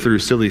persevere through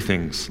silly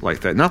things like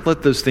that, not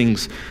let those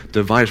things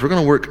divide us. We're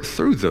going to work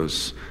through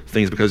those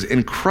things because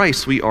in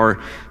Christ we are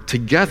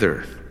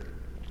together.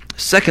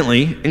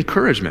 Secondly,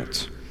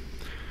 encouragement.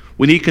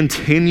 We need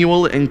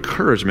continual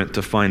encouragement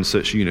to find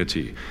such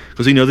unity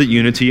because we know that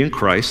unity in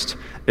Christ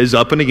is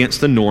up and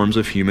against the norms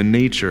of human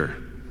nature.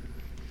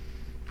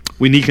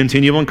 We need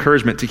continual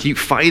encouragement to keep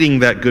fighting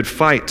that good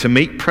fight, to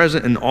make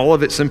present in all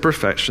of its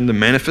imperfection the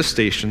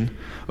manifestation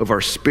of our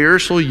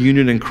spiritual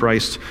union in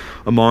Christ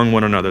among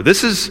one another.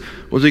 This is,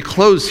 as we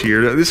close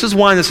here, this is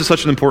why this is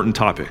such an important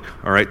topic,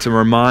 all right, to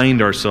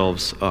remind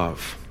ourselves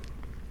of.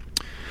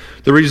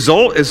 The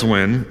result is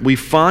when we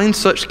find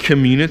such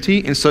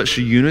community and such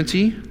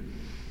unity,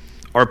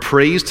 our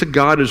praise to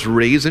God is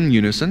raised in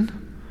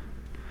unison,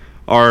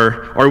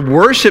 our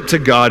worship to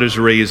God is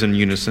raised in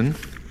unison,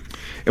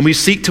 and we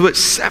seek to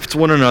accept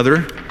one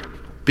another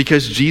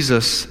because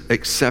Jesus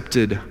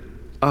accepted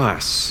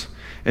us.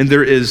 And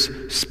there is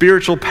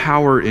spiritual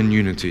power in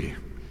unity.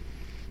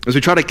 As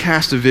we try to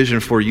cast a vision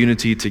for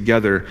unity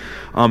together,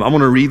 I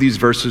want to read these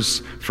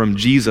verses from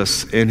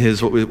Jesus in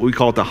his, what we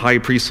call it the high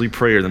priestly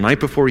prayer. The night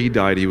before he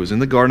died, he was in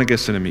the Garden of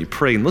Gethsemane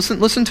praying.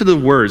 Listen to the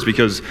words,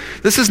 because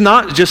this is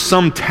not just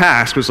some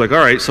task. It's like, all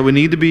right, so we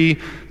need to be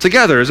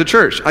together as a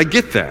church. I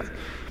get that.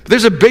 But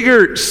there's a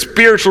bigger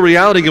spiritual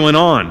reality going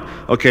on,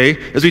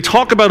 okay? As we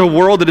talk about a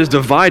world that is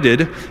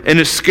divided, and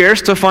it's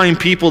scarce to find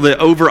people that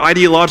over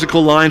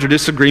ideological lines or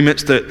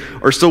disagreements that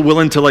are still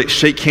willing to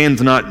shake hands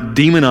and not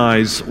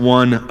demonize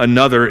one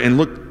another. And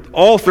look,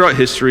 all throughout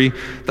history,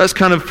 that's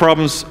kind of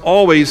problems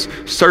always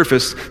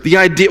surface.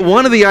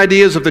 One of the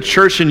ideas of the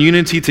church and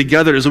unity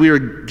together is we are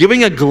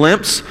giving a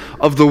glimpse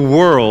of the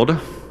world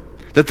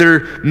that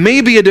there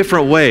may be a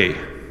different way.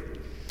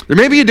 There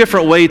may be a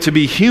different way to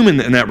be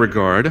human in that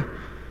regard.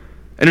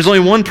 And there's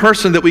only one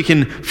person that we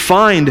can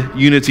find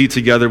unity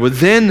together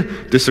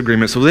within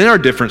disagreements, within our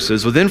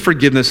differences, within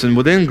forgiveness, and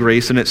within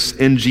grace, and it's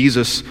in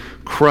Jesus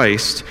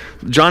Christ.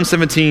 John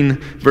 17,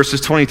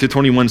 verses 20 to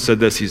 21 said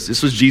this.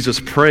 This was Jesus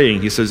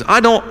praying. He says, I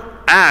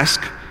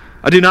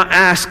do not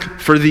ask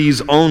for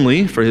these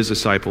only, for his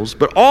disciples,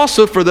 but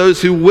also for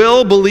those who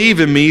will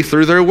believe in me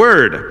through their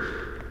word.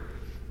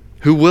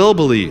 Who will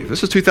believe.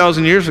 This is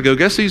 2,000 years ago.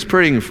 Guess who he's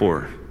praying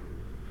for?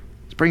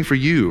 He's praying for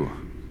you.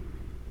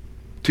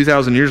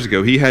 2,000 years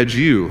ago, he had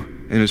you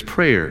in his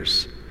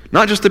prayers.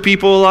 Not just the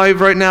people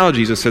alive right now,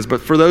 Jesus says, but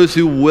for those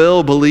who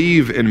will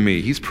believe in me.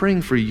 He's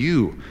praying for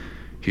you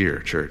here,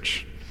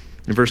 church.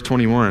 In verse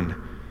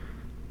 21,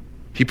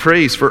 he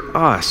prays for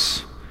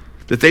us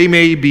that they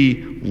may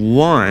be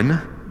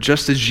one,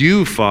 just as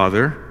you,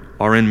 Father,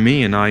 are in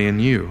me and I in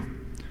you.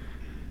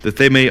 That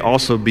they may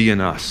also be in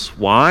us.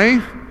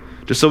 Why?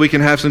 Just so we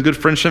can have some good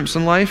friendships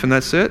in life and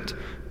that's it?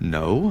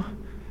 No.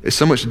 It's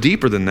so much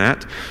deeper than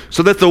that.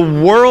 So that the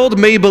world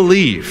may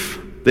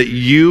believe that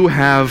you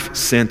have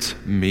sent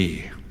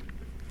me.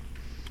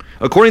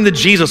 According to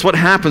Jesus, what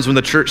happens when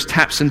the church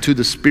taps into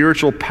the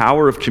spiritual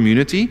power of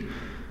community?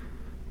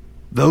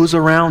 Those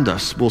around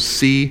us will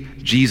see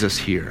Jesus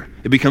here.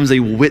 It becomes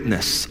a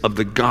witness of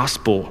the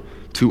gospel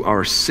to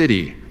our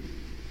city.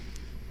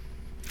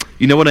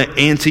 You know what an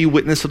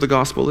anti-witness of the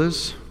gospel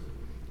is?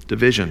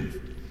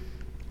 Division.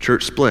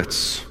 Church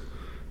splits.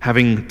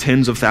 Having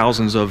tens of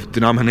thousands of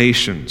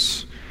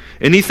denominations.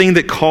 Anything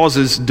that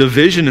causes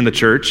division in the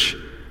church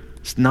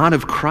is not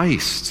of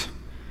Christ.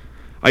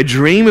 I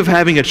dream of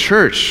having a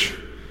church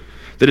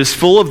that is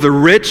full of the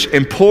rich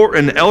and poor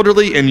and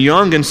elderly and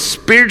young and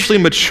spiritually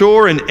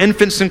mature and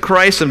infants in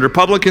Christ and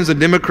Republicans and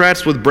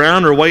Democrats with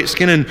brown or white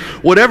skin and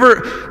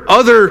whatever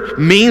other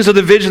means of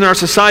division our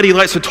society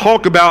likes to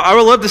talk about. I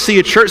would love to see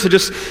a church that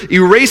just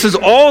erases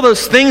all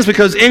those things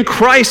because in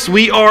Christ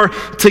we are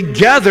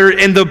together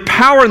and the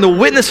power and the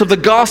witness of the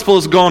gospel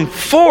has gone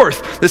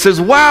forth that says,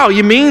 wow,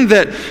 you mean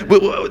that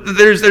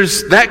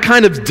there's that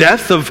kind of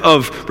depth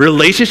of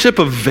relationship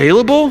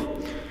available?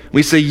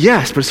 We say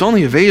yes, but it's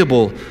only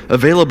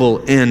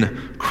available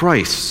in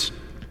Christ.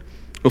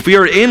 If we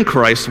are in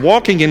Christ,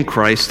 walking in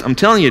Christ, I'm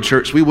telling you,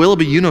 church, we will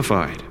be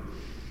unified.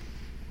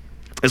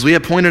 As we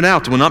have pointed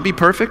out, it will not be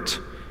perfect.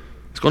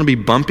 It's going to be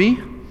bumpy,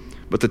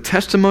 but the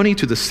testimony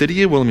to the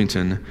city of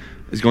Wilmington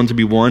is going to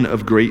be one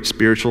of great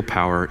spiritual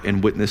power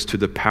and witness to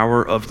the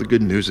power of the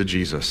good news of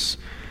Jesus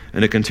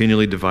in a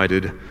continually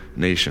divided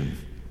nation.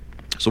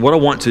 So what I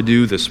want to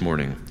do this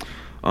morning,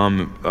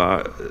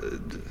 I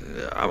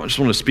just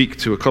want to speak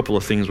to a couple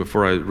of things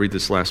before I read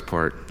this last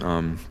part.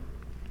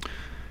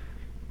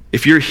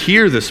 If you're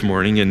here this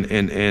morning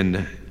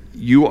and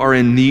you are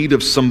in need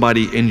of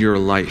somebody in your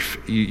life,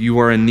 you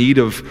are in need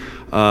of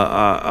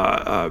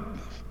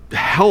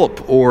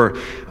help, or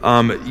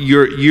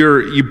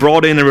you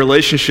brought in a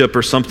relationship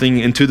or something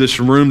into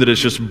this room that is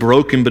just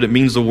broken, but it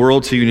means the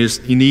world to you,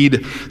 and you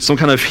need some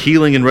kind of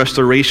healing and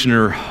restoration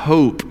or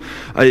hope.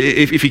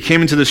 If you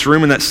came into this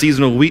room in that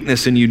season of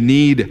weakness and you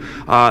need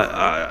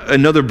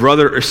another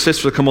brother or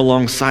sister to come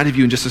alongside of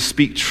you and just to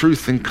speak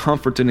truth and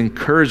comfort and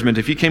encouragement,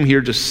 if you came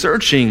here just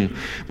searching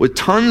with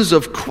tons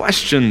of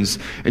questions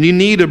and you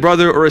need a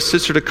brother or a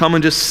sister to come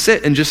and just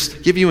sit and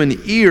just give you an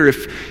ear,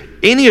 if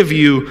any of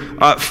you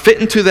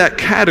fit into that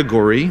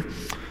category,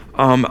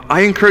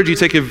 I encourage you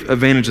to take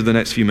advantage of the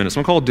next few minutes.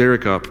 I'm going to call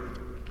Derek up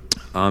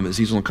as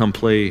he's going to come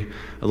play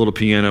a little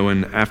piano,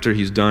 and after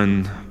he's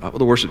done,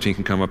 the worship team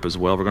can come up as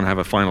well. We're going to have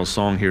a final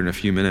song here in a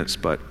few minutes,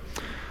 but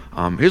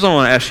here's what I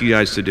want to ask you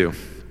guys to do.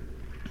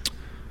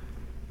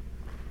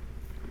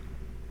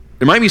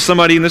 There might be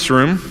somebody in this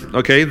room,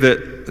 okay,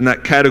 that in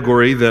that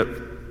category that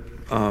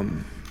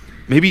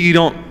maybe you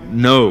don't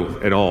know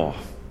at all.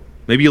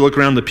 Maybe you look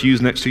around the pews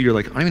next to you, you're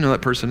like, I don't even know who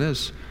that person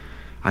is.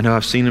 I know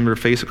I've seen him or her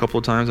face a couple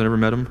of times, I never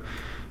met him.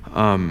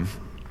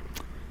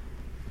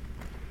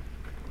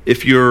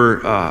 If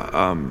you're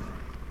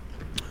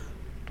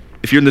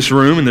in this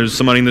room and there's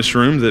somebody in this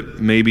room that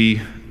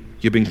maybe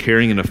you've been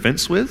carrying an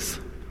offense with,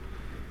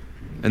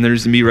 and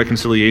there's to be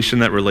reconciliation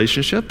in that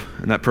relationship,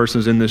 and that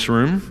person's in this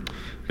room,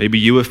 maybe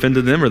you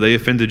offended them or they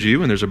offended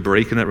you, and there's a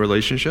break in that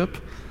relationship.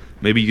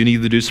 Maybe you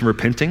need to do some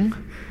repenting.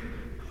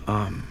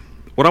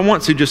 What I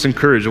want to just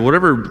encourage,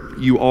 whatever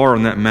you are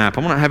on that map,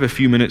 I want to have a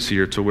few minutes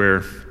here to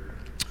where,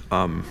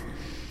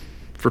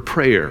 for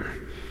prayer,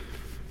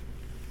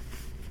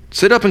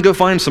 sit up and go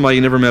find somebody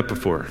you never met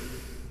before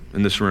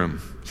in this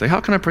room. Say, how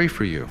can I pray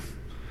for you?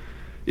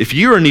 If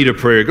you're in need of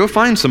prayer, go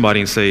find somebody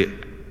and say,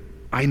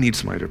 I need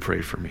somebody to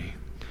pray for me.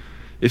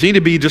 If you need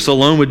to be just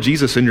alone with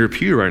Jesus in your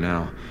pew right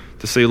now,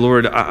 to say,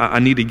 Lord, I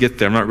need to get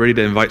there. I'm not ready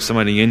to invite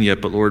somebody in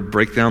yet, but Lord,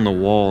 break down the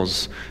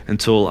walls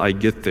until I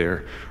get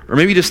there. Or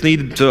maybe you just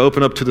need to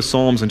open up to the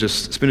Psalms and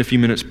just spend a few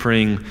minutes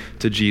praying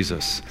to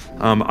Jesus.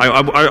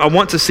 I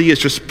want to see us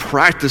just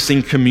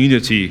practicing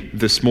community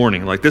this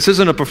morning. Like, this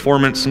isn't a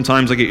performance.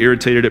 Sometimes I get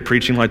irritated at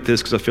preaching like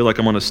this because I feel like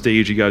I'm on a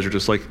stage. You guys are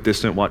just like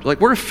distant watch. Like,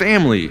 we're a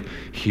family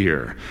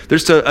here.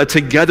 There's a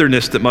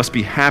togetherness that must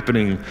be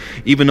happening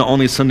even to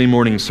only Sunday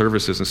morning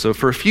services. And so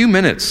for a few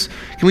minutes,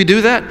 can we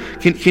do that?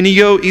 Can you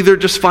go either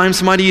just find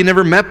somebody you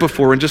never met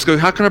before and just go,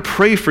 how can I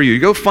pray for you?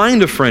 Go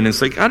find a friend and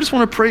say, I just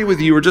want to pray with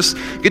you, or just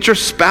get your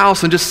spouse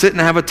and just sit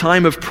and have a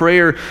time of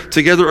prayer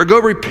together, or go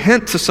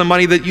repent to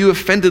somebody that you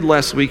offended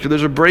last week, or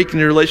there's a break in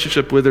your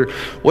relationship with, or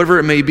whatever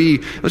it may be.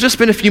 Let's just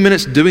spend a few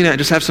minutes doing that and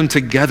just have some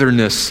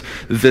togetherness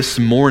this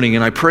morning.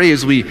 And I pray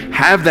as we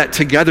have that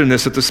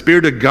togetherness that the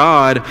Spirit of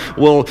God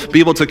will be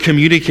able to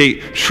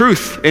communicate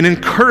truth and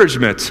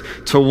encouragement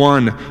to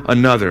one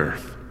another.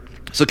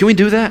 So can we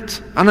do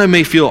that? I know it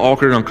may feel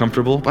awkward and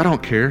uncomfortable, but I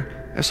don't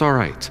care. That's all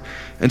right.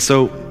 And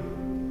so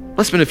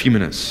let's spend a few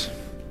minutes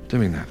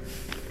doing that.